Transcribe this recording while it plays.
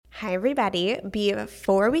Hi, everybody.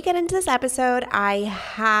 Before we get into this episode, I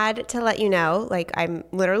had to let you know, I'm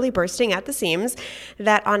literally bursting at the seams,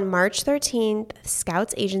 that on March 13th,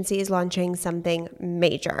 Scouts Agency is launching something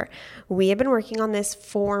major. We have been working on this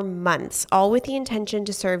for months, all with the intention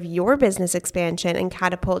to serve your business expansion and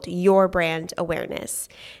catapult your brand awareness.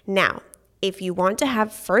 Now, if you want to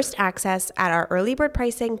have first access at our early bird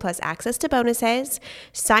pricing plus access to bonuses,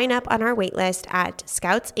 sign up on our waitlist at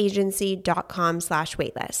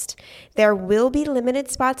scoutsagency.com/waitlist. There will be limited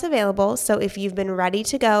spots available, so if you've been ready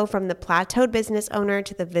to go from the plateaued business owner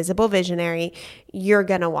to the visible visionary, you're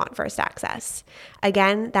going to want first access.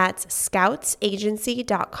 Again, that's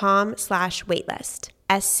scoutsagency.com/waitlist.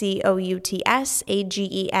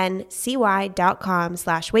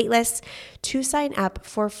 scoutsagency.com/waitlist to sign up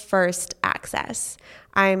for first access.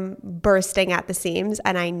 I'm bursting at the seams,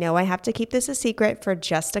 and I know I have to keep this a secret for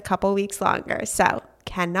just a couple weeks longer, so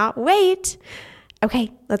cannot wait.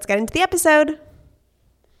 Okay, let's get into the episode.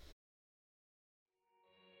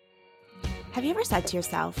 Have you ever said to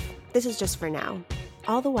yourself, this is just for now,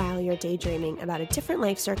 all the while you're daydreaming about a different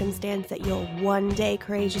life circumstance that you'll one day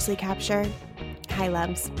courageously capture? Hi,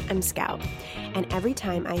 loves. I'm Scout. And every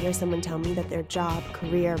time I hear someone tell me that their job,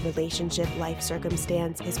 career, relationship, life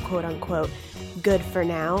circumstance is quote unquote good for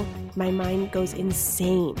now, my mind goes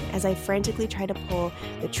insane as I frantically try to pull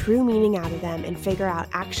the true meaning out of them and figure out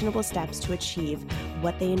actionable steps to achieve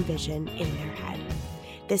what they envision in their head.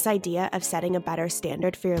 This idea of setting a better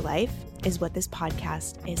standard for your life is what this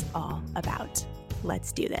podcast is all about.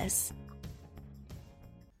 Let's do this.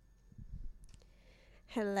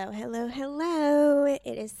 Hello. It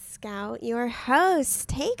is Scout, your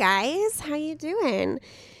host. Hey guys, how you doing?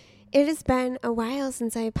 It has been a while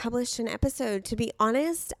since I published an episode. To be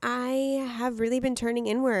honest, I have really been turning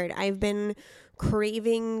inward. I've been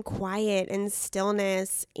craving quiet and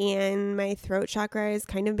stillness, and my throat chakra is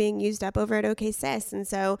kind of being used up over at OK Sis. And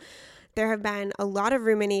so there have been a lot of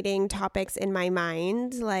ruminating topics in my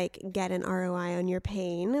mind, like get an ROI on your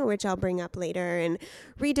pain, which I'll bring up later, and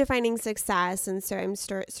redefining success. And so I'm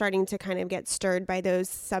starting to kind of get stirred by those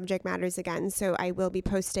subject matters again. So I will be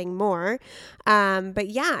posting more. But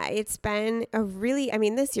yeah, it's been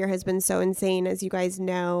this year has been so insane, as you guys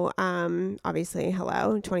know. Obviously,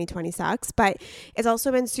 2020 sucks, but it's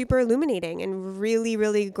also been super illuminating and really,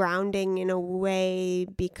 really grounding in a way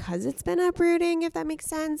because it's been uprooting, if that makes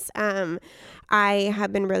sense. I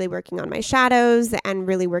have been really working on my shadows and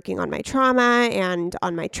really working on my trauma and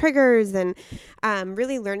on my triggers and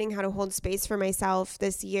really learning how to hold space for myself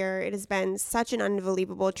this year. It has been such an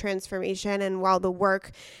unbelievable transformation. And while the work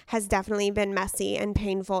has definitely been messy and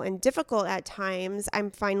painful and difficult at times, I'm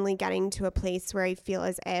finally getting to a place where I feel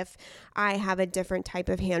as if I have a different type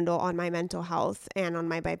of handle on my mental health and on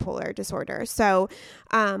my bipolar disorder. So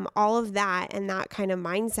all of that and that kind of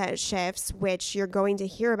mindset shifts, which you're going to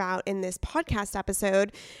hear about in this podcast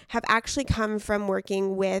episode, have actually come from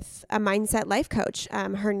working with a mindset life coach.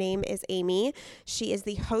 Her name is Amy. She is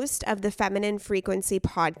the host of the Feminine Frequency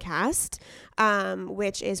podcast,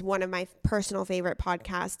 which is one of my personal favorite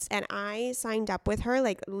podcasts. And I signed up with her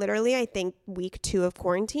literally, I think, week 2 of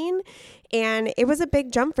quarantine. And it was a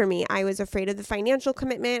big jump for me. I was afraid of the financial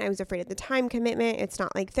commitment. I was afraid of the time commitment. It's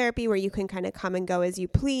not like therapy where you can kind of come and go as you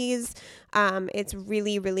please. It's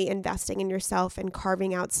really, really investing in yourself and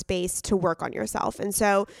carving out space to work on yourself. And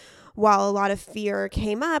so while a lot of fear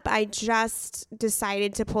came up, I just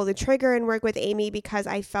decided to pull the trigger and work with Amy because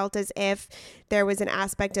I felt as if there was an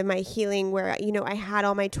aspect of my healing where, I had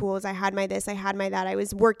all my tools, I had my this, I had my that, I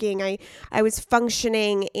was working, I was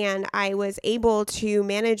functioning, and I was able to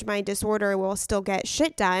manage my disorder while still get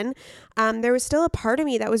shit done. There was still a part of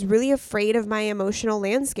me that was really afraid of my emotional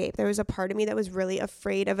landscape. There was a part of me that was really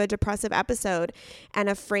afraid of a depressive episode and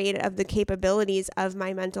afraid of the capabilities of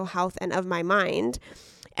my mental health and of my mind.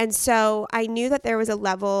 And so I knew that there was a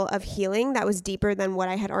level of healing that was deeper than what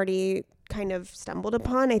I had already kind of stumbled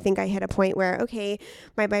upon. I think I hit a point where, okay,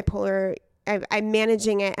 my bipolar, I'm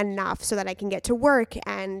managing it enough so that I can get to work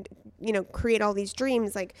and, create all these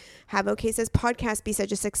dreams, like have OK Sis podcast be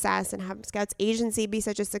such a success and have Scouts Agency be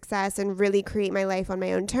such a success and really create my life on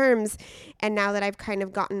my own terms. And now that I've kind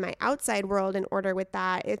of gotten my outside world in order with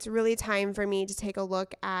that, it's really time for me to take a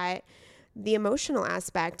look at the emotional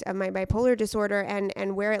aspect of my bipolar disorder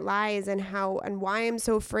and where it lies and how and why I'm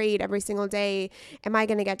so afraid every single day. Am I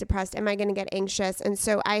going to get depressed? Am I going to get anxious? And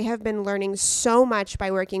so I have been learning so much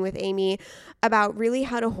by working with Amy about really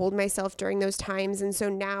how to hold myself during those times. And so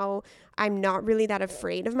now I'm not really that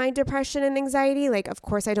afraid of my depression and anxiety. Of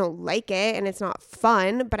course I don't like it and it's not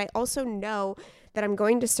fun, but I also know that I'm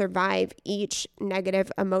going to survive each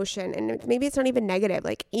negative emotion. And maybe it's not even negative,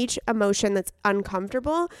 like each emotion that's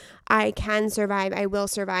uncomfortable, I can survive. I will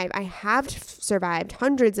survive. I have survived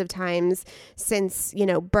hundreds of times since,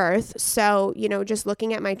 birth. So, just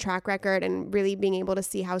looking at my track record and really being able to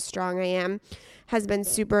see how strong I am has been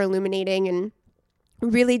super illuminating, and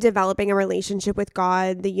really developing a relationship with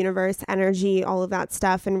God, the universe, energy, all of that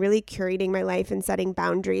stuff, and really curating my life and setting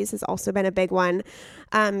boundaries has also been a big one.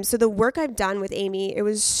 So the work I've done with Amy, it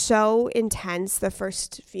was so intense the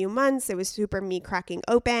first few months. It was super me cracking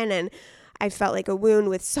open, and I felt like a wound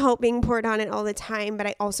with salt being poured on it all the time, but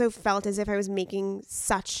I also felt as if I was making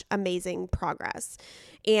such amazing progress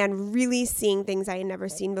and really seeing things I had never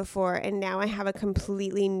seen before. And now I have a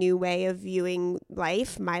completely new way of viewing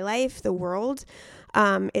life, my life, the world.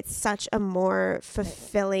 It's such a more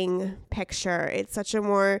fulfilling picture. It's such a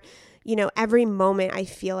more, every moment I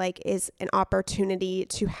feel like is an opportunity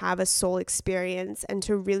to have a soul experience and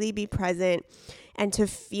to really be present and to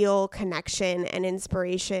feel connection and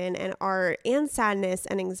inspiration and art and sadness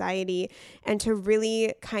and anxiety, and to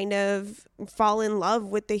really kind of fall in love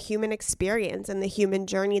with the human experience and the human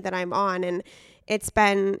journey that I'm on. And it's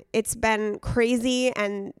been crazy,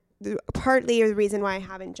 and partly the reason why I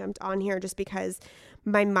haven't jumped on here just because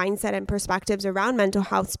my mindset and perspectives around mental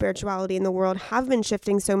health, spirituality in the world have been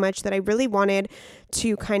shifting so much that I really wanted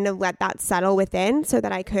to kind of let that settle within so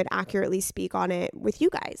that I could accurately speak on it with you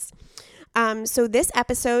guys. So this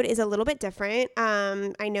episode is a little bit different.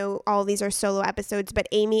 I know all these are solo episodes, but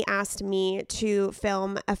Amy asked me to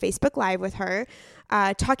film a Facebook Live with her,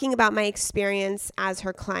 talking about my experience as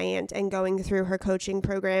her client and going through her coaching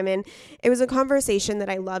program. And it was a conversation that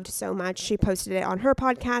I loved so much. She posted it on her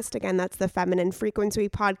podcast. Again, that's the Feminine Frequency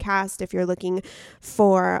podcast. If you're looking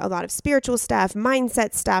for a lot of spiritual stuff,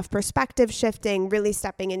 mindset stuff, perspective shifting, really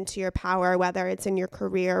stepping into your power, whether it's in your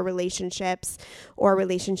career, relationships, or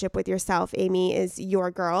relationship with yourself, Amy is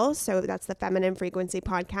your girl. So that's the Feminine Frequency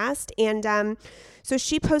podcast. And so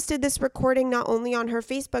she posted this recording not only on her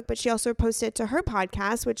Facebook, but she also posted it to her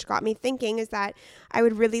podcast, which got me thinking is that I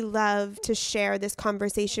would really love to share this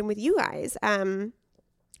conversation with you guys,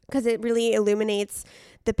 because it really illuminates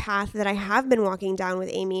the path that I have been walking down with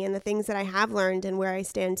Amy and the things that I have learned and where I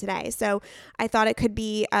stand today. So I thought it could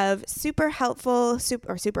be of super helpful,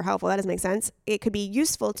 that doesn't make sense. It could be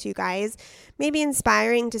useful to you guys, maybe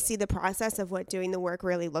inspiring to see the process of what doing the work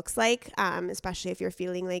really looks like, especially if you're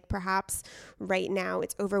feeling like perhaps right now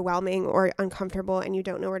it's overwhelming or uncomfortable and you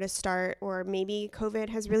don't know where to start, or maybe COVID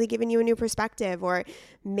has really given you a new perspective, or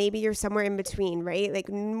maybe you're somewhere in between, right? Like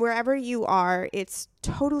wherever you are, it's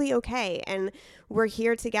totally okay. And we're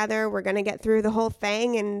here together. We're going to get through the whole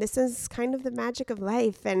thing. And this is kind of the magic of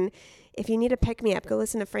life. And if you need a pick me up, go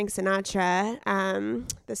listen to Frank Sinatra,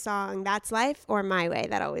 the song That's Life or My Way.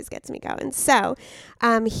 That always gets me going. So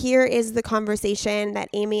here is the conversation that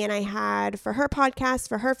Amy and I had for her podcast,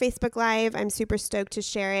 for her Facebook Live. I'm super stoked to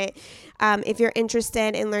share it. If you're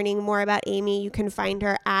interested in learning more about Amy, you can find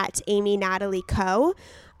her at Amy Natalie Co.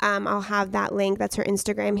 I'll have that link. That's her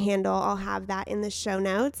Instagram handle. I'll have that in the show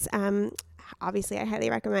notes. Obviously, I highly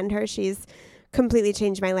recommend her. She's completely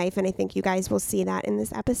changed my life, and I think you guys will see that in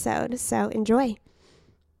this episode. So enjoy.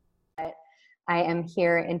 I am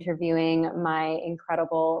here interviewing my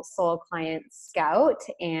incredible soul client, Scout,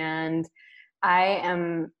 and I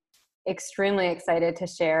am extremely excited to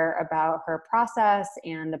share about her process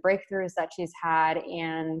and the breakthroughs that she's had.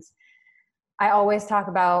 And I always talk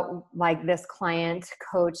about like this client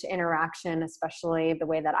coach interaction, especially the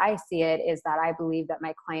way that I see it, is that I believe that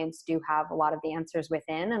my clients do have a lot of the answers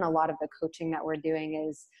within, and a lot of the coaching that we're doing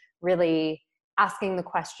is really asking the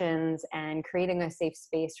questions and creating a safe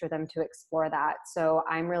space for them to explore that. So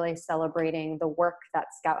I'm really celebrating the work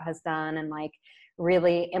that Scout has done and like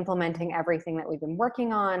really implementing everything that we've been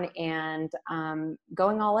working on and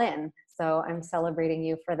going all in. So I'm celebrating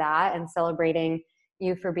you for that and celebrating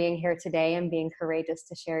you for being here today and being courageous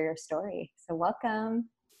to share your story. So welcome.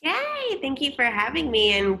 Yay! Thank you for having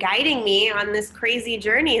me and guiding me on this crazy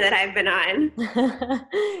journey that I've been on.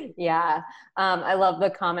 Yeah. I love the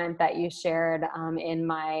comment that you shared in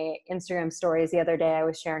my Instagram stories the other day. I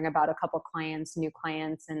was sharing about a couple clients, new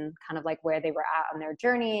clients, and kind of like where they were at on their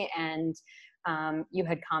journey. And you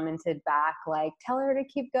had commented back like, tell her to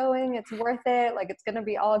keep going. It's worth it. Like, it's going to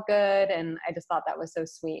be all good. And I just thought that was so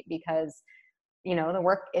sweet because you know, the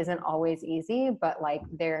work isn't always easy, but like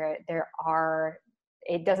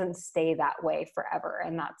it doesn't stay that way forever.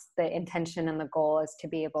 And that's the intention, and the goal is to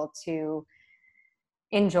be able to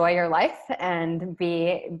enjoy your life and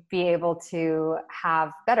be able to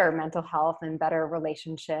have better mental health and better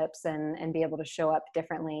relationships and be able to show up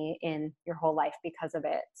differently in your whole life because of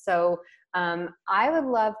it. So I would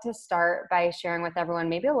love to start by sharing with everyone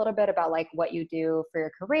maybe a little bit about like what you do for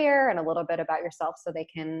your career and a little bit about yourself so they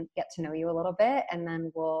can get to know you a little bit, and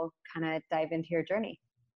then we'll kind of dive into your journey.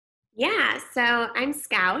 Yeah, so I'm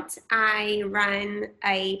Scout. I run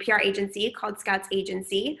a PR agency called Scouts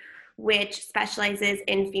Agency, which specializes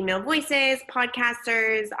in female voices,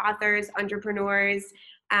 podcasters, authors, entrepreneurs.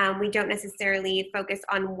 We don't necessarily focus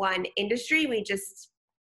on one industry. We just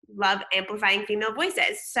love amplifying female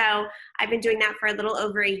voices. So I've been doing that for a little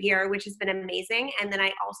over a year, which has been amazing. And then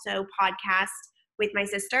I also podcast with my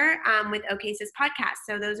sister with OK Sis Podcast.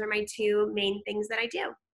 So those are my two main things that I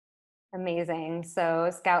do. Amazing. So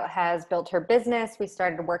Scout has built her business. We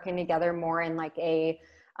started working together more in like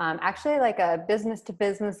actually like a business to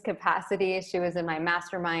business capacity. She was in my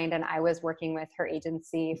mastermind and I was working with her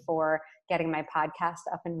agency for getting my podcast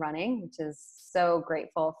up and running, which is so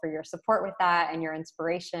grateful for your support with that and your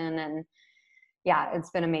inspiration. And yeah, it's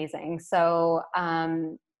been amazing. So,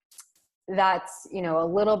 that's, you know, a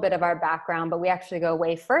little bit of our background, but we actually go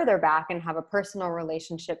way further back and have a personal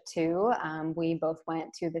relationship too. We both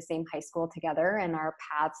went to the same high school together and our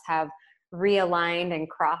paths have realigned and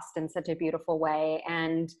crossed in such a beautiful way.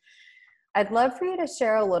 And I'd love for you to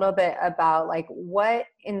share a little bit about like what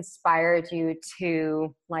inspired you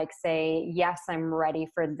to like say, yes, I'm ready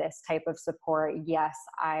for this type of support. Yes,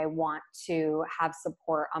 I want to have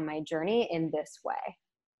support on my journey in this way.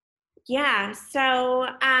 Yeah, so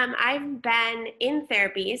I've been in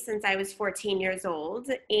therapy since I was 14 years old,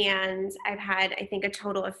 and I've had, I think, a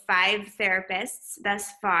total of 5 therapists thus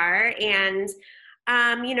far, and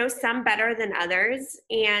some better than others.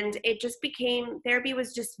 And it just became, therapy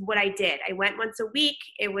was just what I did. I went once a week.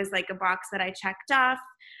 It was like a box that I checked off.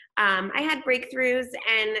 I had breakthroughs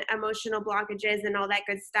and emotional blockages and all that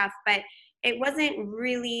good stuff, but it wasn't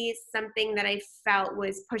really something that I felt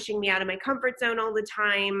was pushing me out of my comfort zone all the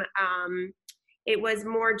time. It was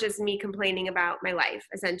more just me complaining about my life,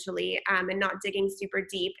 essentially, and not digging super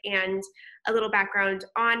deep. And a little background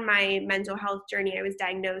on my mental health journey: I was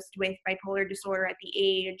diagnosed with bipolar disorder at the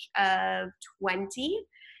age of 20.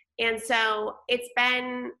 And so it's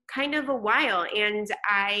been kind of a while, and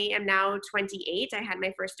I am now 28. I had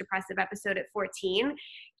my first depressive episode at 14.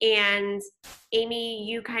 And Amy,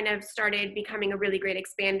 you kind of started becoming a really great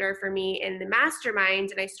expander for me in the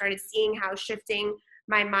mastermind. And I started seeing how shifting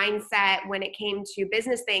my mindset when it came to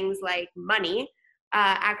business things like money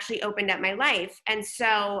actually opened up my life. And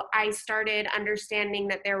so I started understanding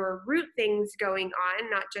that there were root things going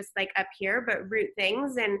on, not just like up here, but root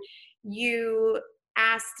things. And you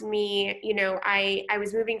asked me, I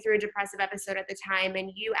was moving through a depressive episode at the time, and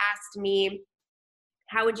you asked me,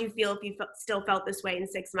 how would you feel if you still felt this way in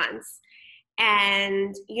 6 months?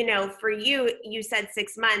 And, for you, you said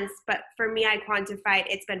 6 months, but for me, I quantified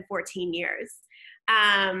it's been 14 years.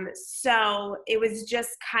 So it was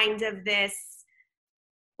just kind of this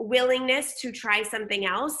willingness to try something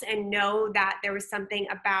else and know that there was something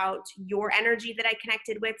about your energy that I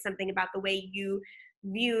connected with, something about the way you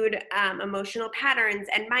viewed emotional patterns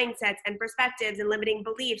and mindsets and perspectives and limiting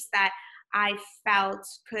beliefs that I felt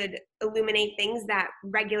could illuminate things that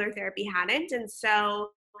regular therapy hadn't. And so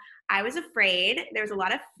I was afraid. There was a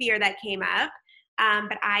lot of fear that came up,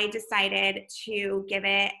 but I decided to give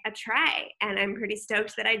it a try, and I'm pretty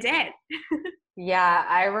stoked that I did. Yeah,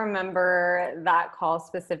 I remember that call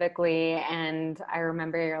specifically. And I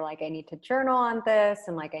remember you're like, I need to journal on this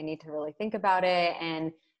and like, I need to really think about it.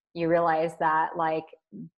 And you realize that like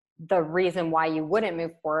the reason why you wouldn't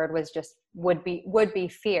move forward was just would be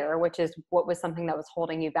fear, which is what was something that was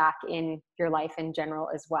holding you back in your life in general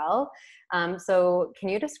as well. So can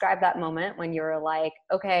you describe that moment when you were like,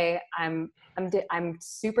 okay, I'm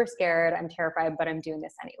super scared, I'm terrified, but I'm doing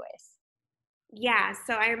this anyways? Yeah,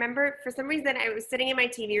 so I remember for some reason I was sitting in my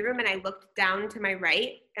TV room and I looked down to my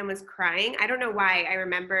right and was crying. I don't know why I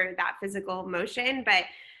remember that physical motion, but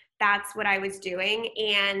that's what I was doing.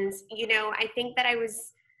 And, I think that I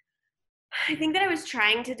was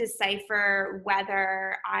trying to decipher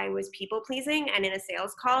whether I was people pleasing and in a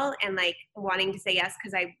sales call and like wanting to say yes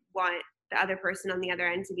because I want the other person on the other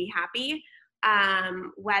end to be happy,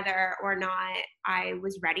 whether or not I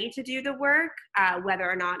was ready to do the work, whether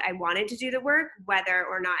or not I wanted to do the work, whether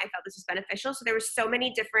or not I felt this was beneficial. So there were so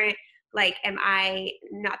many different, like, am I,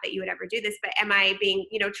 not that you would ever do this, but am I being,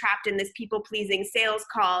 trapped in this people pleasing sales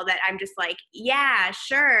call that I'm just like, yeah,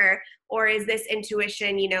 sure. Or is this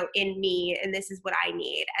intuition, in me, and this is what I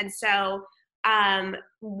need? And so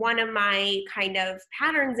one of my kind of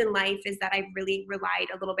patterns in life is that I've really relied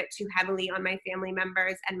a little bit too heavily on my family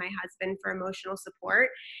members and my husband for emotional support.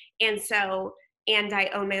 And I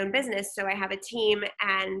own my own business, so I have a team,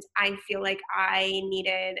 and I feel like I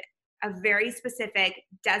needed a very specific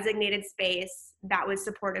designated space that was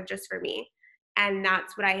supportive just for me. And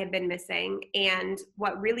that's what I had been missing. And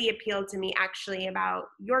what really appealed to me actually about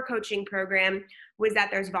your coaching program was that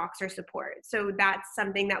there's Voxer support. So that's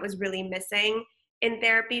something that was really missing in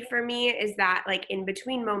therapy for me, is that like in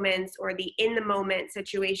between moments or the in the moment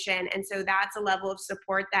situation. And so that's a level of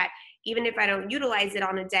support that even if I don't utilize it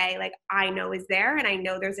on a day, like I know is there, and I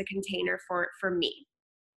know there's a container for me.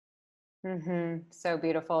 So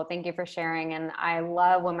beautiful. Thank you for sharing. And I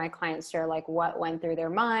love when my clients share like what went through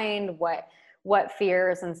their mind, what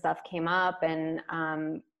fears and stuff came up. And,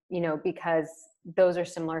 because those are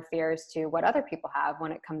similar fears to what other people have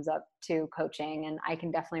when it comes up to coaching. And I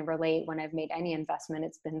can definitely relate. When I've made any investment,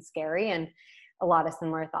 it's been scary, and a lot of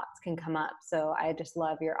similar thoughts can come up. So I just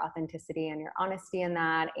love your authenticity and your honesty in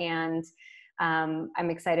that. And I'm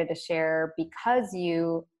excited to share, because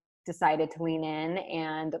you decided to lean in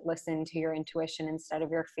and listen to your intuition instead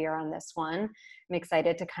of your fear on this one. I'm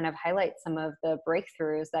excited to kind of highlight some of the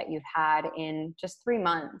breakthroughs that you've had in just 3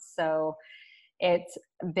 months. So it's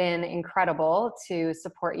been incredible to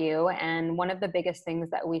support you. And one of the biggest things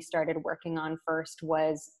that we started working on first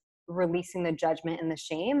was releasing the judgment and the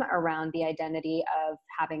shame around the identity of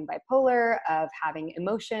having bipolar, of having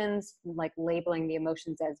emotions, like labeling the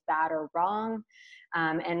emotions as bad or wrong,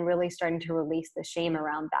 and really starting to release the shame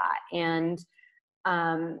around that. And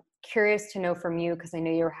curious to know from you, because I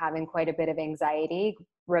know you were having quite a bit of anxiety,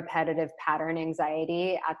 repetitive pattern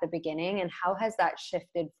anxiety at the beginning, and how has that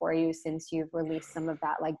shifted for you since you've released some of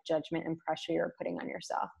that like judgment and pressure you're putting on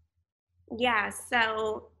yourself? Yeah.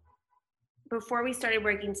 So before we started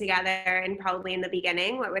working together, and probably in the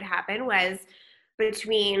beginning, what would happen was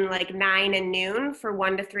between like 9 and noon for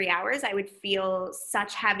 1 to 3 hours, I would feel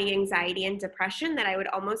such heavy anxiety and depression that I would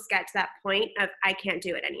almost get to that point of I can't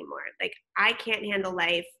do it anymore. Like I can't handle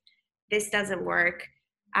life. This doesn't work.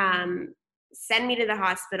 Send me to the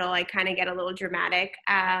hospital. I kind of get a little dramatic.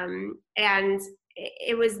 And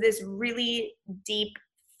it was this really deep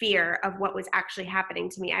fear of what was actually happening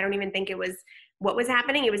to me. I don't even think it was what was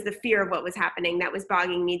happening. It was the fear of what was happening that was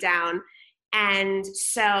bogging me down. And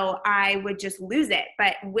so I would just lose it.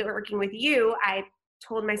 But working with you, I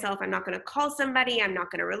told myself I'm not going to call somebody. I'm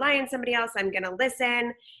not going to rely on somebody else. I'm going to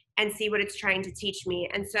listen and see what it's trying to teach me.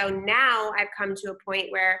 And so now I've come to a point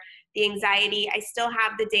where the anxiety, I still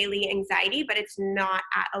have the daily anxiety, but it's not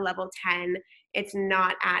at a level 10. It's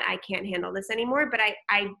not at I can't handle this anymore. But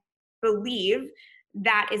I believe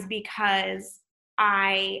that is because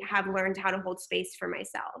I have learned how to hold space for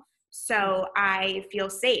myself. So I feel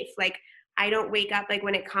safe. Like I don't wake up like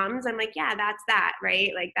when it comes, I'm like, yeah, that's that,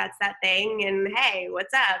 right? Like that's that thing. And hey,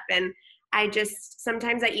 what's up? And I just,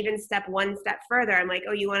 sometimes I even step one step further. I'm like,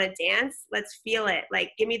 oh, you want to dance? Let's feel it.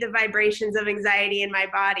 Like, give me the vibrations of anxiety in my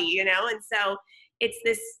body, you know? And so it's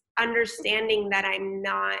this understanding that I'm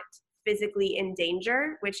not physically in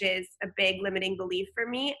danger, which is a big limiting belief for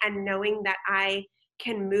me. And knowing that I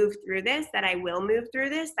can move through this, that I will move through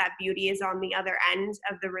this, that beauty is on the other end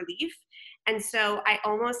of the relief. And so I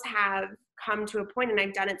almost have come to a point, and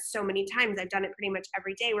I've done it so many times, I've done it pretty much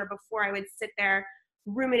every day, where before I would sit there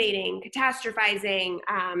ruminating, catastrophizing,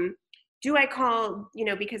 do I call,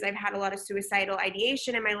 because I've had a lot of suicidal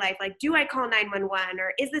ideation in my life, like, do I call 911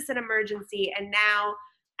 or is this an emergency? And now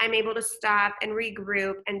I'm able to stop and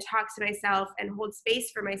regroup and talk to myself and hold space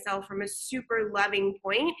for myself from a super loving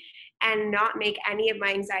point, and not make any of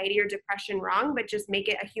my anxiety or depression wrong, but just make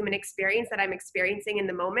it a human experience that I'm experiencing in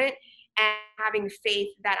the moment, and having faith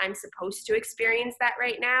that I'm supposed to experience that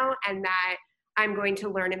right now, and that I'm going to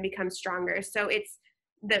learn and become stronger. So it's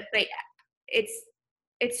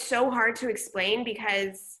so hard to explain,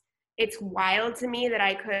 because it's wild to me that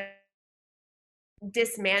I could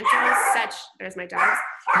dismantle there's my dogs,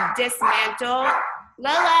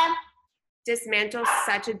 dismantle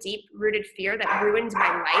such a deep rooted fear that ruined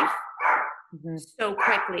my life so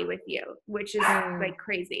quickly with you, which is like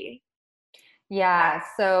crazy. Yeah.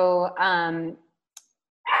 So,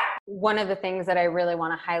 one of the things that I really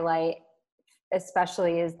want to highlight,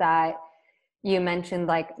 especially, is that you mentioned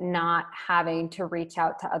like not having to reach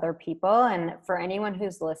out to other people. And for anyone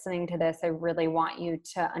who's listening to this, I really want you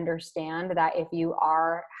to understand that if you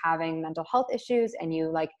are having mental health issues and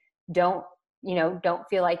you like don't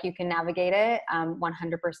feel like you can navigate it,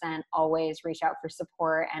 100% always reach out for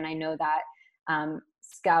support. And I know that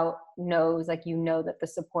Scout knows, like, you know that the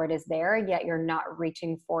support is there, yet you're not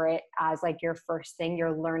reaching for it as like your first thing.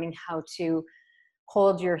 You're learning how to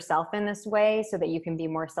hold yourself in this way so that you can be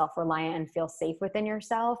more self-reliant and feel safe within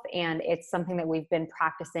yourself. And it's something that we've been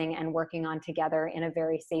practicing and working on together in a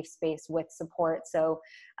very safe space with support. So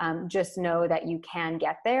just know that you can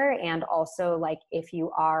get there. And also, like, if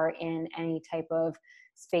you are in any type of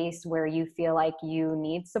space where you feel like you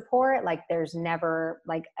need support, like, there's never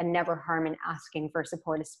harm in asking for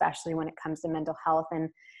support, especially when it comes to mental health. And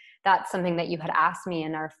that's something that you had asked me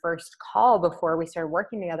in our first call before we started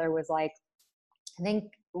working together, was like, I think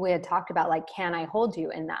we had talked about, like, can I hold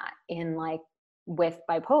you in that, in like with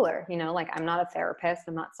bipolar, like, I'm not a therapist.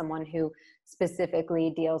 I'm not someone who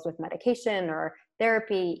specifically deals with medication or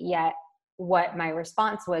therapy, yet what my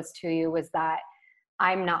response was to you was that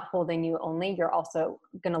I'm not holding you only, you're also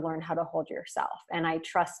going to learn how to hold yourself. And I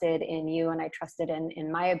trusted in you, and I trusted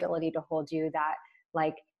in my ability to hold you, that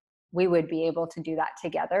like we would be able to do that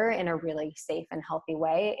together in a really safe and healthy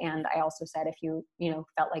way. And I also said, if you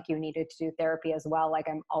felt like you needed to do therapy as well, like,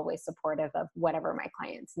 I'm always supportive of whatever my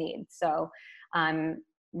clients need. So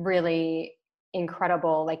really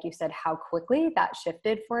incredible, like you said, how quickly that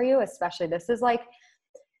shifted for you. Especially, this is like,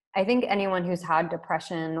 I think anyone who's had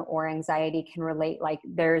depression or anxiety can relate. Like,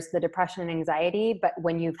 there's the depression and anxiety, but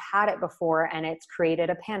when you've had it before and it's created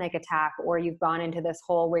a panic attack, or you've gone into this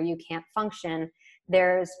hole where you can't function,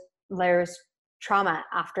 there's trauma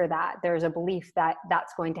after that. There's a belief that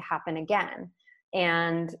that's going to happen again.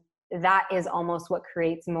 And that is almost what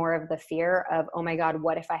creates more of the fear of, oh my God,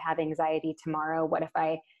 what if I have anxiety tomorrow? What if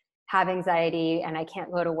I have anxiety and I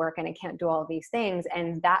can't go to work and I can't do all of these things?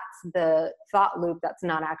 And that's the thought loop that's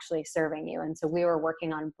not actually serving you. And so we were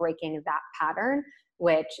working on breaking that pattern,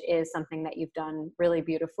 which is something that you've done really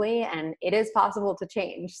beautifully, and it is possible to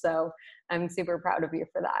change. So I'm super proud of you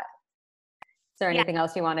for that. Is there anything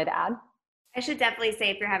else you wanted to add? I should definitely say,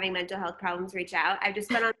 if you're having mental health problems, reach out. I've just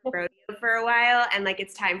been on the rodeo for a while, and like,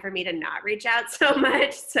 it's time for me to not reach out so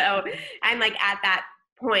much. So I'm like at that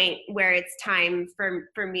point where it's time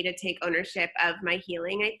for me to take ownership of my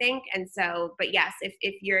healing, I think. And so, but yes,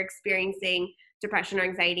 if you're experiencing depression or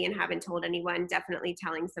anxiety and haven't told anyone, definitely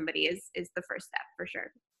telling somebody is the first step, for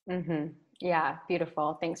sure. Mm-hmm. Yeah,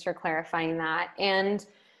 beautiful. Thanks for clarifying that. And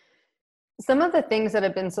some of the things that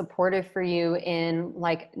have been supportive for you in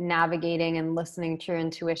like navigating and listening to your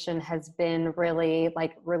intuition has been really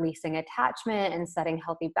like releasing attachment and setting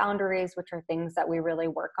healthy boundaries, which are things that we really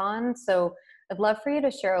work on. So I'd love for you to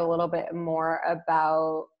share a little bit more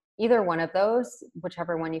about either one of those,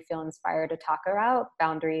 whichever one you feel inspired to talk about,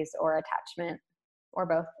 boundaries or attachment, or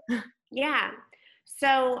both. Yeah.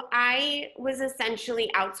 So I was essentially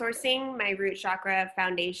outsourcing my root chakra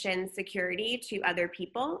foundation security to other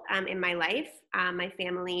people in my life, my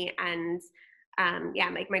family, and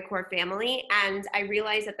like my core family. And I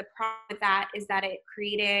realized that the problem with that is that it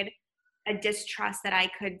created a distrust that I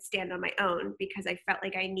could stand on my own, because I felt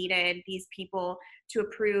like I needed these people to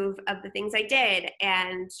approve of the things I did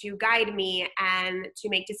and to guide me and to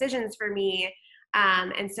make decisions for me.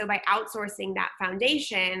 And so by outsourcing that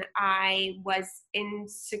foundation, I was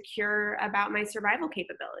insecure about my survival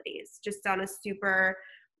capabilities, just on a super,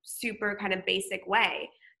 super kind of basic way.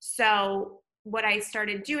 So what I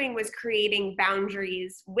started doing was creating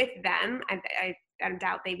boundaries with them. I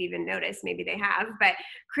doubt they've even noticed, maybe they have, but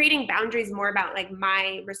creating boundaries more about like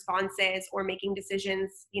my responses or making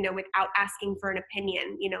decisions, without asking for an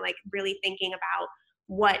opinion, like really thinking about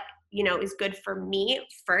what, is good for me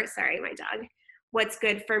first. Sorry, my dog. What's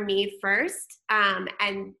good for me first.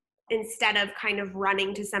 And instead of kind of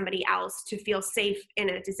running to somebody else to feel safe in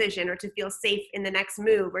a decision, or to feel safe in the next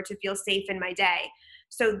move, or to feel safe in my day.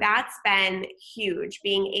 So that's been huge,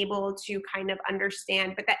 being able to kind of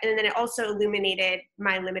understand, and then it also illuminated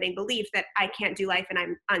my limiting belief that I can't do life and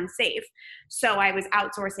I'm unsafe. So I was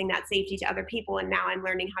outsourcing that safety to other people, and now I'm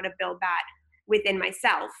learning how to build that within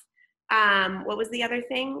myself. What was the other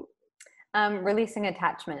thing? Releasing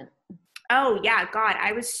attachment. Oh yeah, God,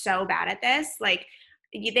 I was so bad at this. Like,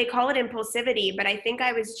 they call it impulsivity, but I think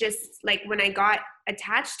I was just like, when I got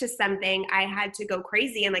attached to something, I had to go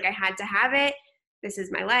crazy, and like, I had to have it. This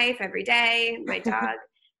is my life every day, my dog.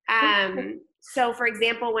 So for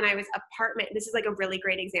example, when I was this is like a really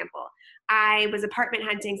great example. I was apartment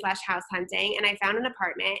hunting / house hunting, and I found an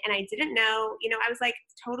apartment, and I didn't know, I was like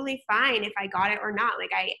totally fine if I got it or not.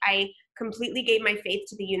 Like I completely gave my faith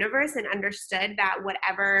to the universe and understood that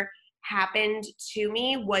whatever happened to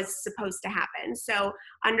me was supposed to happen. So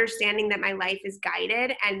understanding that my life is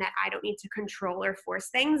guided and that I don't need to control or force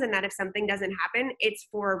things, and that if something doesn't happen, it's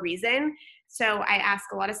for a reason. So I ask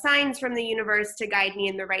a lot of signs from the universe to guide me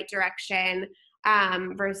in the right direction,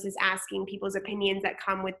 versus asking people's opinions that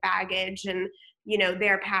come with baggage and, you know,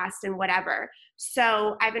 their past and whatever.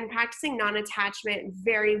 So I've been practicing non-attachment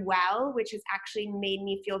very well, which has actually made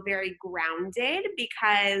me feel very grounded,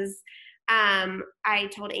 because I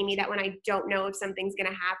told Amy that when I don't know if something's going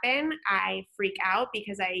to happen, I freak out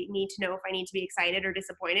because I need to know if I need to be excited or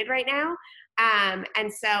disappointed right now.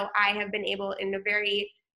 And so I have been able, in a very,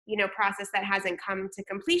 you know, process that hasn't come to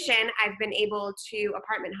completion, I've been able to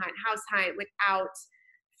apartment hunt, house hunt without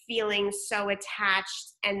feeling so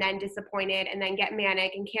attached and then disappointed and then get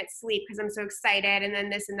manic and can't sleep because I'm so excited and then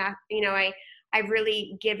this and that. You know, I've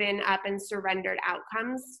really given up and surrendered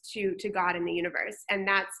outcomes to God and the universe, and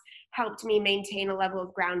that's helped me maintain a level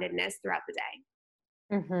of groundedness throughout the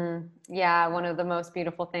day. Mm-hmm. Yeah, one of the most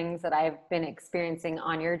beautiful things that I've been experiencing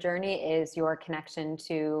on your journey is your connection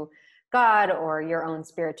to God or your own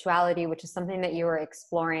spirituality, which is something that you were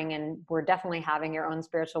exploring, and we're definitely having your own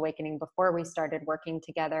spiritual awakening before we started working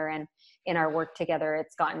together. And in our work together,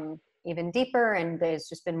 it's gotten even deeper, and there's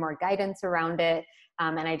just been more guidance around it.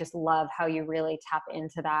 And I just love how you really tap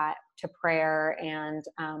into that, to prayer and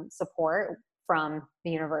support from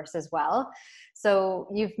the universe as well. So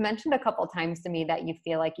you've mentioned a couple times to me that you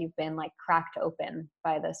feel like you've been like cracked open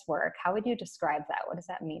by this work. How would you describe that? What does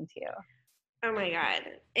that mean to you? Oh my God.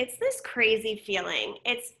 It's this crazy feeling.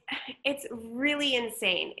 It's really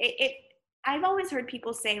insane. I've always heard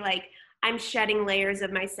people say like, I'm shedding layers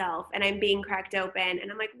of myself and I'm being cracked open.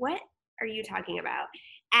 And I'm like, what are you talking about?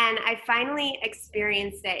 And I finally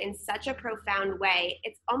experienced it in such a profound way.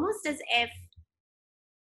 It's almost as if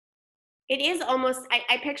it is almost,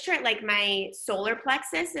 I picture it like my solar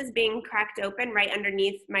plexus is being cracked open right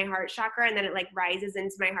underneath my heart chakra, and then it like rises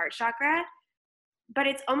into my heart chakra. But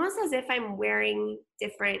it's almost as if I'm wearing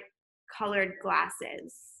different colored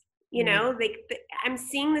glasses. You know, like I'm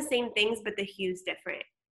seeing the same things, but the hue's different.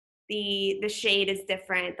 The shade is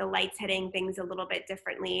different. The light's hitting things a little bit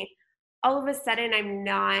differently. All of a sudden, I'm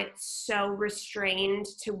not so restrained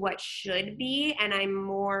to what should be, and I'm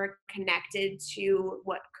more connected to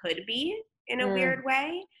what could be in a weird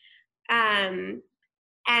way. And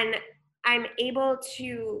I'm able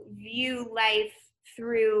to view life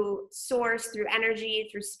through source, through energy,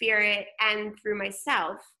 through spirit, and through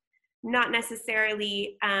myself, not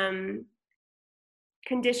necessarily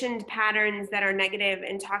conditioned patterns that are negative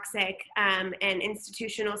and toxic, and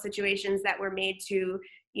institutional situations that were made to,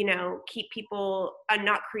 you know, keep people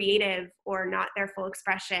not creative or not their full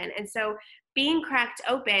expression. And so being cracked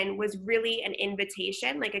open was really an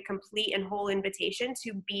invitation, like a complete and whole invitation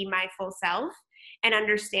to be my full self, and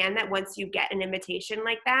understand that once you get an invitation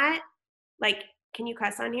like that, like, can you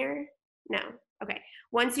cuss on here? No. Okay.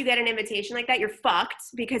 Once you get an invitation like that, you're fucked,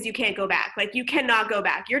 because you can't go back. Like, you cannot go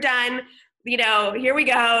back. You're done. You know, here we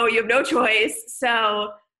go. You have no choice.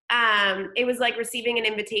 So it was like receiving an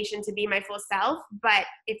invitation to be my full self. But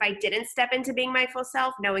if I didn't step into being my full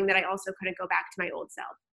self, knowing that I also couldn't go back to my old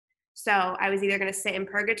self. So I was either going to sit in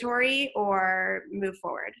purgatory or move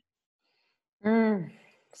forward.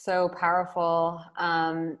 So powerful.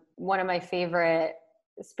 One of my favorite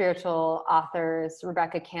spiritual authors,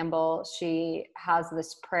 Rebecca Campbell, she has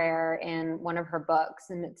this prayer in one of her books,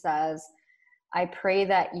 and it says, I pray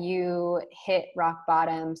that you hit rock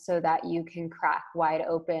bottom so that you can crack wide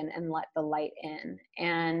open and let the light in.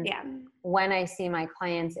 And when I see my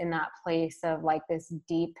clients in that place of like this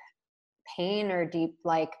deep pain or deep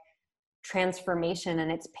like transformation, and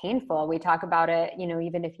it's painful, we talk about it, you know,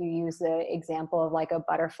 even if you use the example of like a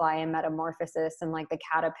butterfly and metamorphosis and like the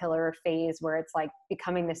caterpillar phase where it's like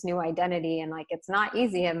becoming this new identity, and like it's not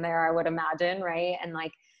easy in there, I would imagine, right? And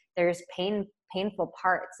like there's painful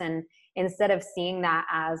parts, and instead of seeing that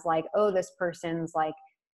as like, oh, this person's like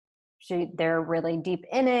they're really deep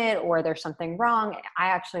in it or there's something wrong, I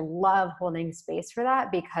actually love holding space for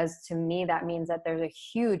that, because to me that means that there's a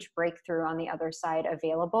huge breakthrough on the other side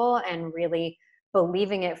available, and really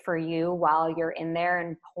believing it for you while you're in there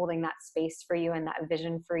and holding that space for you and that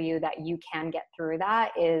vision for you that you can get through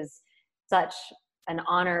that is such an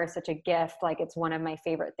honor, such a gift. Like, it's one of my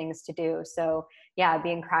favorite things to do. So yeah,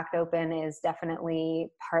 being cracked open is definitely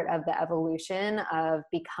part of the evolution of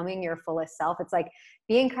becoming your fullest self. It's like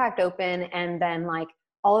being cracked open, and then like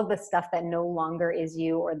all of the stuff that no longer is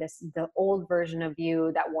you, or the old version of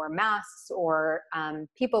you that wore masks or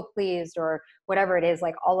people pleased or whatever it is,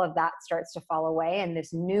 like all of that starts to fall away, and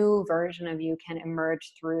this new version of you can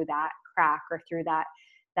emerge through that crack or through that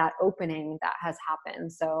that opening that has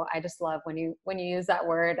happened. So I just love when you use that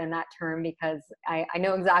word and that term, because I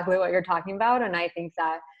know exactly what you're talking about. And I think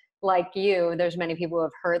that, like you, there's many people who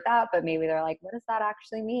have heard that, but maybe they're like, what does that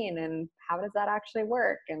actually mean? And how does that actually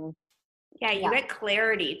work? And yeah, you get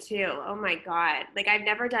clarity too. Oh my God. Like, I've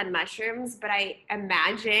never done mushrooms, but I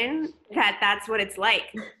imagine that that's what it's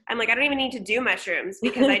like. I'm like, I don't even need to do mushrooms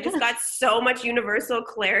because I just got so much universal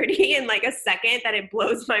clarity in like a second that it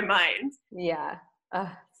blows my mind. Yeah.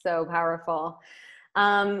 So powerful.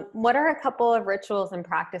 What are a couple of rituals and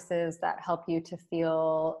practices that help you to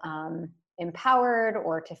feel empowered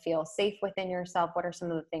or to feel safe within yourself? What are some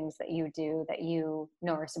of the things that you do that you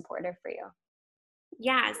know are supportive for you?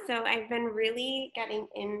 Yeah, so I've been really getting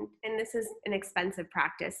in, and this is an expensive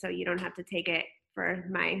practice, so you don't have to take it for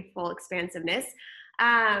my full expansiveness.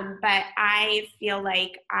 But I feel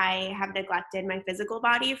like I have neglected my physical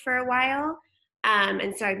body for a while.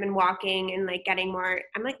 And so I've been walking and like getting more,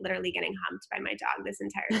 I'm like literally getting humped by my dog this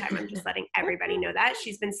entire time. I'm just letting everybody know that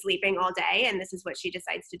she's been sleeping all day and this is what she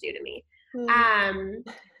decides to do to me. Um,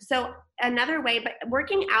 so another way, but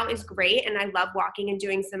working out is great. And I love walking and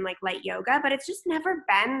doing some like light yoga, but it's just never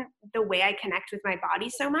been the way I connect with my body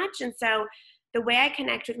so much. And so the way I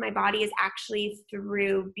connect with my body is actually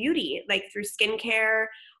through beauty, like through skincare,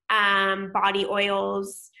 body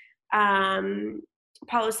oils,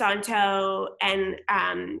 Palo Santo, and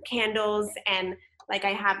candles. And like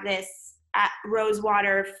I have this rose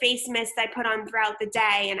water face mist I put on throughout the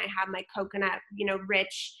day. And I have my coconut,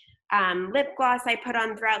 rich lip gloss I put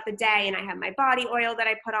on throughout the day. And I have my body oil that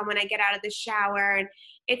I put on when I get out of the shower. And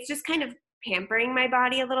it's just kind of pampering my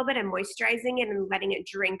body a little bit and moisturizing it and letting it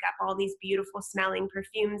drink up all these beautiful smelling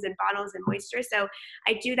perfumes and bottles and moisture. So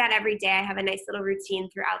I do that every day. I have a nice little routine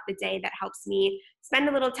throughout the day that helps me spend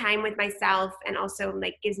a little time with myself and also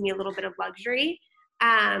like gives me a little bit of luxury.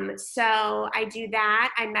 So I do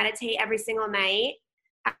that. I meditate every single night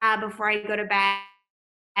before I go to bed.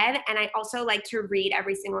 And I also like to read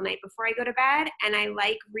every single night before I go to bed. And I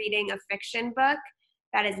like reading a fiction book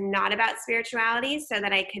that is not about spirituality so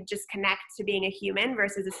that I could just connect to being a human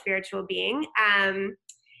versus a spiritual being.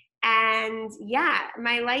 And yeah,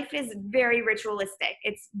 my life is very ritualistic.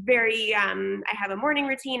 It's very, I have a morning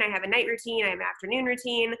routine, I have a night routine, I have an afternoon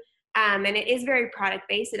routine. And it is very product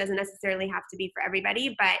based. It doesn't necessarily have to be for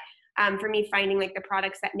everybody, but for me, finding like the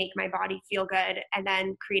products that make my body feel good and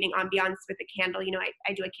then creating ambiance with the candle.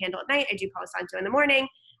 I do a candle at night, I do Palo Santo in the morning.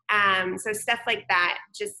 So stuff like that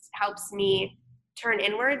just helps me turn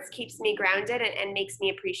inwards, keeps me grounded, and makes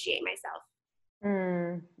me appreciate myself.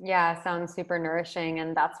 Yeah, sounds super nourishing.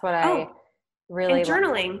 And that's what I Oh, really and love.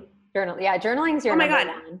 journaling. Yeah, journaling's your Oh my number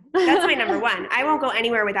God. one. That's my number one. I won't go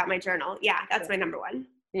anywhere without my journal. Yeah, that's my number one.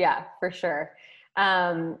 Yeah, for sure.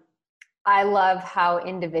 I love how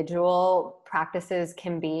individual practices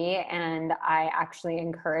can be. And I actually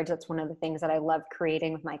encourage, that's one of the things that I love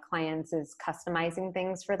creating with my clients, is customizing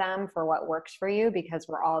things for them for what works for you, because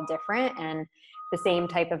we're all different and the same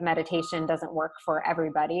type of meditation doesn't work for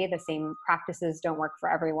everybody. The same practices don't work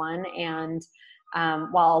for everyone. And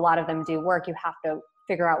while a lot of them do work, you have to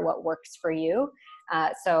figure out what works for you.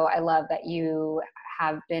 So I love that you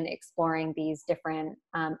have been exploring these different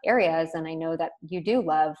areas. And I know that you do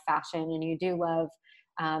love fashion and you do love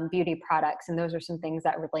beauty products. And those are some things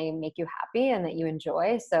that really make you happy and that you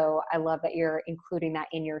enjoy. So I love that you're including that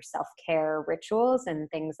in your self-care rituals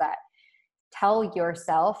and things that tell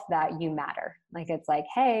yourself that you matter. Like, it's like,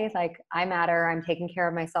 hey, like I matter. I'm taking care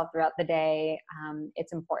of myself throughout the day.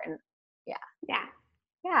 It's important. Yeah. Yeah.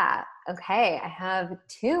 Yeah. Okay. I have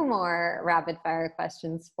two more rapid fire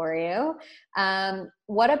questions for you.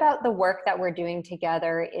 What about the work that we're doing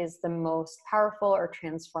together is the most powerful or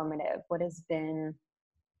transformative? What has been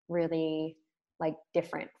really like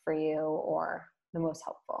different for you or the most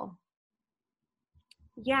helpful?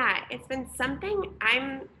 Yeah, it's been something.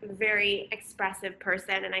 I'm a very expressive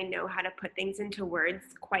person and I know how to put things into words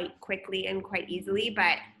quite quickly and quite easily.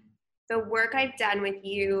 But the work I've done with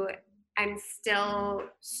you, I'm still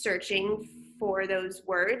searching for those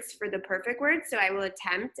words, for the perfect words. So I will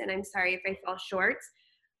attempt, and I'm sorry if I fall short.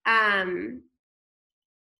 Um,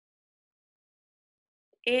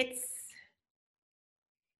 it's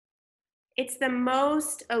it's the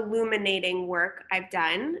most illuminating work I've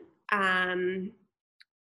done. Um,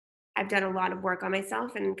 I've done a lot of work on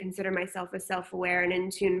myself and consider myself a self-aware and in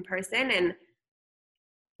tune person. And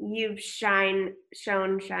you've shine,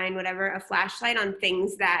 whatever, a flashlight on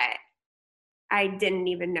things that I didn't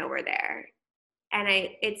even know were there. And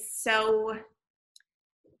it's so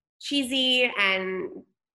cheesy and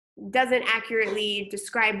doesn't accurately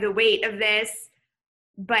describe the weight of this,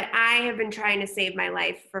 but I have been trying to save my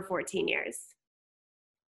life for 14 years.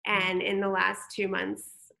 And in the last 2 months,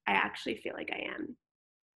 I actually feel like I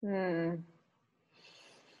am.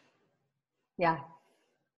 Yeah.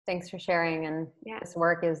 Thanks for sharing. And this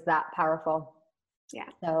work is that powerful. Yeah.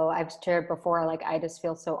 So I've shared before, like, I just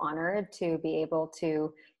feel so honored to be able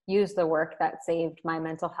to use the work that saved my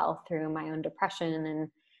mental health through my own depression and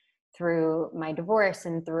through my divorce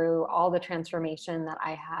and through all the transformation that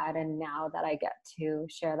I had. And now that I get to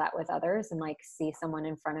share that with others and like see someone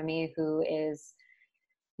in front of me who is,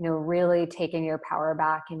 you know, really taking your power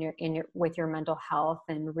back with your mental health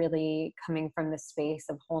and really coming from the space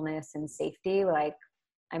of wholeness and safety, like,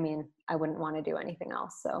 I mean, I wouldn't want to do anything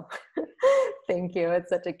else. So thank you. It's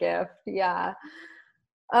such a gift. Yeah.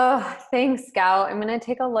 Oh, thanks, Scout. I'm going to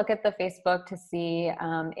take a look at the Facebook to see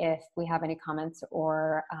if we have any comments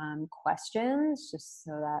or questions, just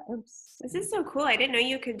so that, oops. This is so cool. I didn't know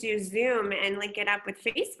you could do Zoom and link it up with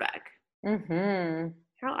Facebook. Mm-hmm.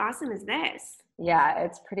 How awesome is this? Yeah,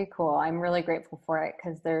 it's pretty cool. I'm really grateful for it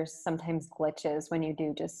because there's sometimes glitches when you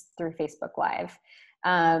do just through Facebook Live.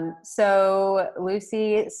 So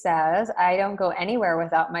Lucy says, I don't go anywhere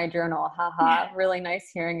without my journal. Haha. Really nice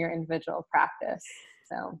hearing your individual practice.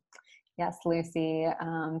 So yes, Lucy,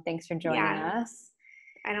 thanks for joining us.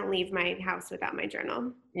 I don't leave my house without my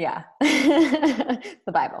journal. Yeah.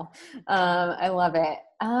 The Bible. I love it.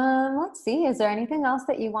 Let's see. Is there anything else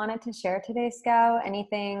that you wanted to share today, Scout?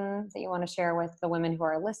 Anything that you want to share with the women who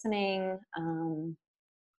are listening?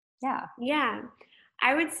 Yeah.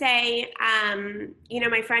 I would say,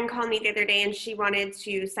 my friend called me the other day and she wanted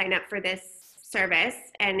to sign up for this service,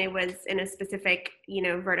 and it was in a specific,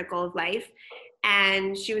 vertical of life.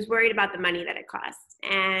 And she was worried about the money that it costs.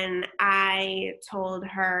 And I told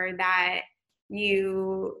her that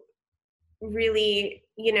you really,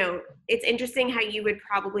 it's interesting how you would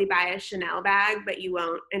probably buy a Chanel bag, but you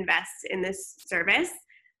won't invest in this service.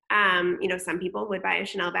 Some people would buy a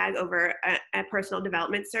Chanel bag over a personal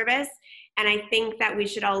development service. And I think that we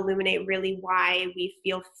should all illuminate really why we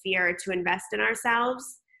feel fear to invest in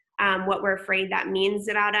ourselves, what we're afraid that means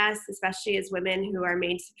about us, especially as women who are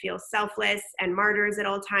made to feel selfless and martyrs at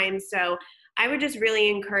all times. So I would just really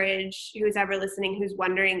encourage who's ever listening, who's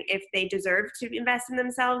wondering if they deserve to invest in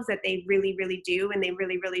themselves, that they really, really do, and they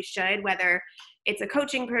really, really should, whether it's a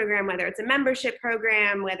coaching program, whether it's a membership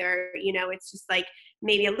program, whether, it's just like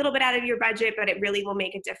maybe a little bit out of your budget, but it really will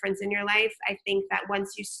make a difference in your life. I think that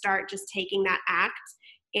once you start just taking that act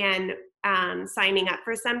and signing up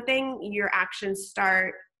for something, your actions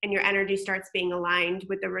start and your energy starts being aligned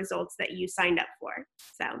with the results that you signed up for.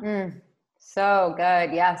 So good.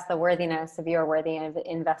 Yes. The worthiness of you're worthy of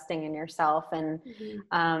investing in yourself. And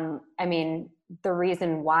I mean, the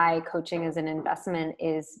reason why coaching is an investment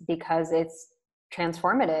is because it's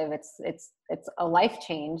transformative. It's a life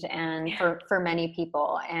change, and for many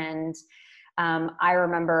people. And I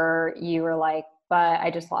remember you were like, but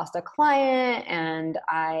I just lost a client and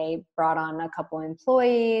I brought on a couple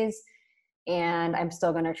employees, and I'm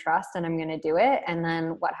still going to trust and I'm going to do it. And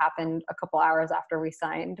then what happened a couple hours after we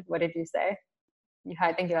signed? What did you say?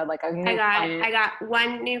 I think you had like a new client. I got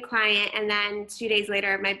one new client, and then 2 days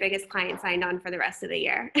later, my biggest client signed on for the rest of the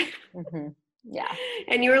year. Yeah.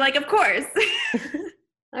 And you were like, of course.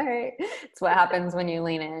 All right. It's what happens when you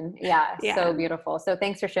lean in. Yeah. So beautiful. So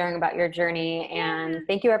thanks for sharing about your journey. And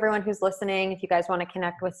thank you everyone who's listening. If you guys want to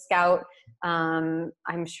connect with Scout, I'm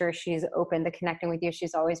sure she's open to connecting with you.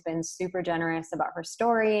 She's always been super generous about her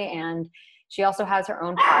story. And she also has her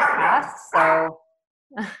own podcast. So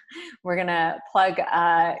we're going to plug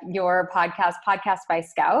your podcast by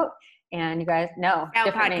Scout. And you guys know.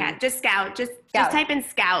 Scout podcast. Name. Just Scout. Just type in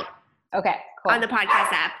Scout. Okay, cool. On the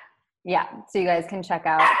podcast app. Yeah, so you guys can check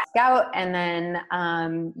out Scout, and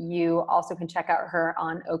then you also can check out her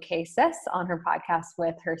on OK Sis, on her podcast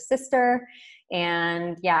with her sister.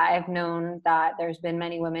 And yeah, I've known that there's been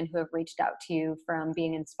many women who have reached out to you from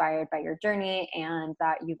being inspired by your journey, and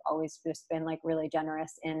that you've always just been like really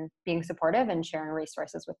generous in being supportive and sharing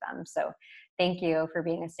resources with them. So thank you for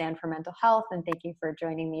being a stand for mental health, and thank you for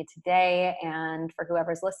joining me today. And for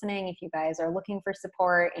whoever's listening, if you guys are looking for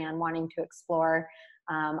support and wanting to explore,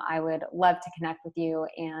 I would love to connect with you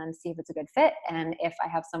and see if it's a good fit. And if I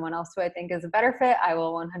have someone else who I think is a better fit, I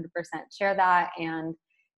will 100% share that. And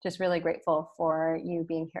just really grateful for you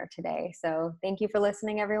being here today. So thank you for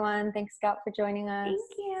listening, everyone. Thanks, Scout, for joining us.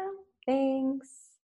 Thank you. Thanks.